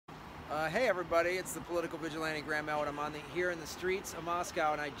Hey everybody, it's the political vigilante Graham Elwood. I'm on here in the streets of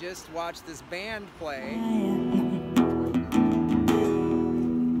Moscow, and I just watched this band play.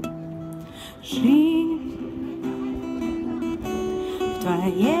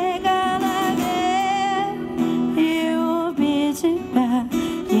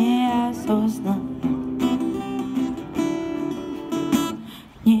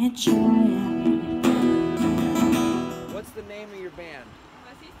 What's the name of your band?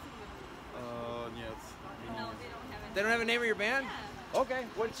 Нет. No, they don't have it. They don't have a name of your band? Yeah. Okay,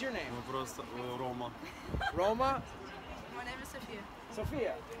 what's your name? Просто Рома. Roma? My name is Sophia.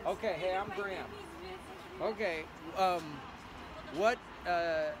 Sophia. Okay, hey, I'm Graham. Okay,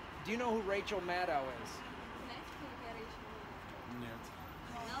 do you know who Rachel Maddow is? Нет.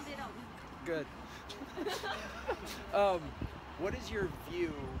 No, they don't. Good. What is your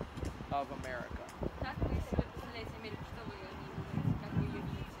view of America? Как вы себе представляете Америку? Что вы о ней думаете? Как вы ее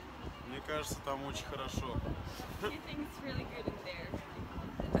видите? Мне кажется, там очень хорошо. He thinks it's really good in there.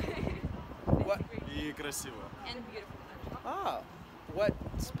 What? И красиво. And beautiful country. Ah, what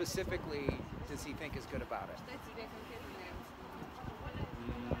specifically does he think is good about it? Что тебе конкретно нравится?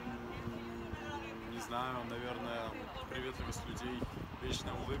 Не знаю, наверное, приветливость людей,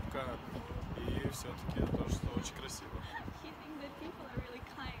 вечная улыбка и все-таки то, что очень красиво. He thinks that people are really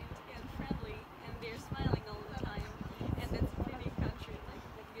kind and friendly and they're smiling all the time. And that's a pretty country, like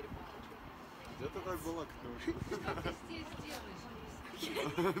a beautiful country. Где-то так было, как научил.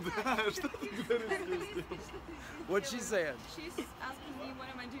 Да, что ты говоришь здесь? What's she saying? She's asking me what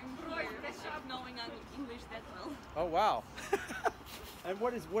am I doing here, like knowing English that well. Oh wow. And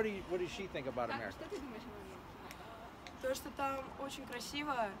what does she think about America? Что ты думаешь о Америке? То, что там очень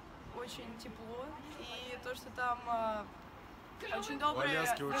красиво, очень тепло, и то, что там очень добрые,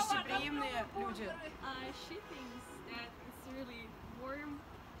 гостеприимные люди. She thinks that it's a really warm,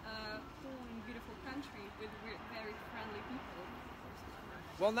 cool and beautiful country with very friendly people.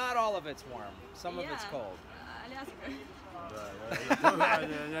 Well, not all of it's warm. Some of it's cold. Alaska.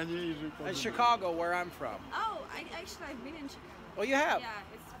 Я не вижу. And Chicago, where I'm from. Oh, I've been in Chicago. Oh, you have?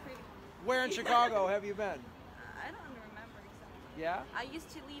 Yeah, it's pretty. Where in Chicago have you been? I don't remember exactly. Yeah? I used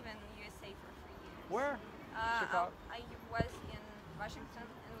to live in USA for 3 years. Where? Chicago? I was in Washington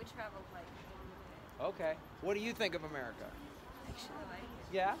and we traveled like. Okay. What do you think of America? Actually, like.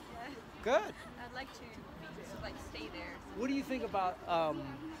 Yeah? Yeah. Good. I'd like to like stay there. What do you think about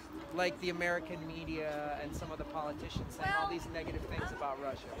like the American media and some of the politicians saying all these negative things about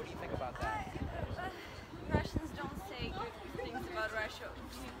Russia? What do you think about that? Russians don't say good things about Russia,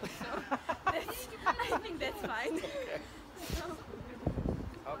 so I think that's fine. Okay. So,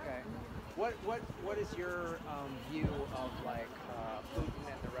 Okay. What is your view of like Putin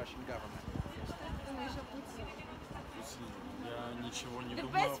and the Russian government? Я ничего не the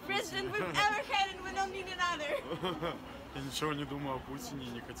думаю. best president we've ever had, and we don't need another. Я ничего не думаю о Путине и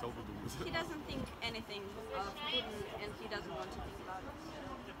не хотел бы думать. He doesn't think anything of Putin, and he doesn't want to think about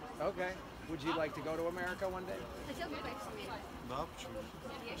it. Okay. Would you like to go to America one day? Хотел бы поехать в Америку? Да, почему?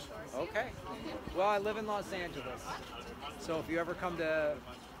 Yeah, sure. Okay. Well, I live in Los Angeles, so if you ever come to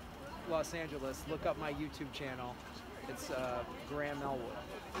Los Angeles, look up my YouTube channel. It's Graham Elwood.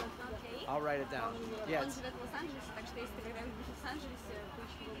 Okay. I'll write it down. Yeah. Он живет в Лос-Анджелесе, так что если ты когда-нибудь в Лос-Анджелесе,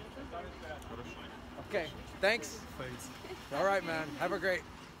 поищи его. Хорошо. Okay. Thanks. Thanks. All right, man. Have a great.